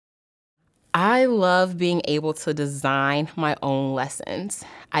I love being able to design my own lessons.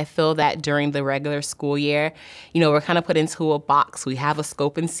 I feel that during the regular school year, we're kind of put into a box. We have a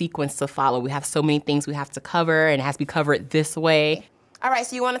scope and sequence to follow. We have so many things we have to cover, and it has to be covered this way. All right,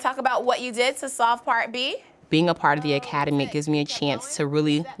 so you want to talk about what you did to solve Part B? Being a part of the academy gives me a chance to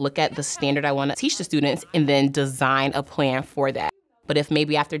really look at the standard I want to teach the students and then design a plan for that. But if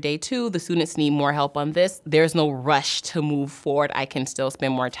maybe after day 2, the students need more help on this, there's no rush to move forward. I can still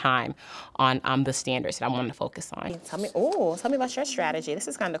spend more time on the standards that I want to focus on. Tell me about your strategy. This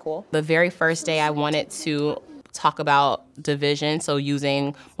is kind of cool. The very first day I wanted to talk about division, so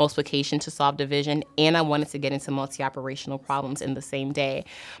using multiplication to solve division, and I wanted to get into multi-operational problems in the same day.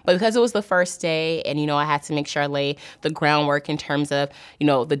 But because it was the first day and, I had to make sure I lay the groundwork in terms of,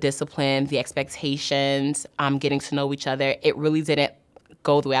 the discipline, the expectations, getting to know each other, it really didn't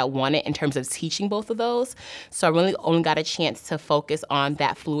go the way I wanted in terms of teaching both of those. So I really only got a chance to focus on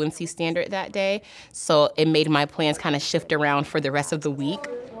that fluency standard that day. So it made my plans kind of shift around for the rest of the week.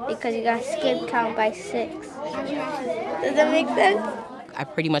 Because you got to skip count by 6. Does that make sense? I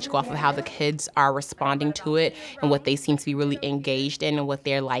pretty much go off of how the kids are responding to it and what they seem to be really engaged in and what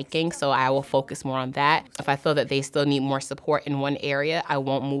they're liking. So I will focus more on that. If I feel that they still need more support in one area, I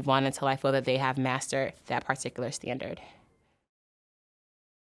won't move on until I feel that they have mastered that particular standard.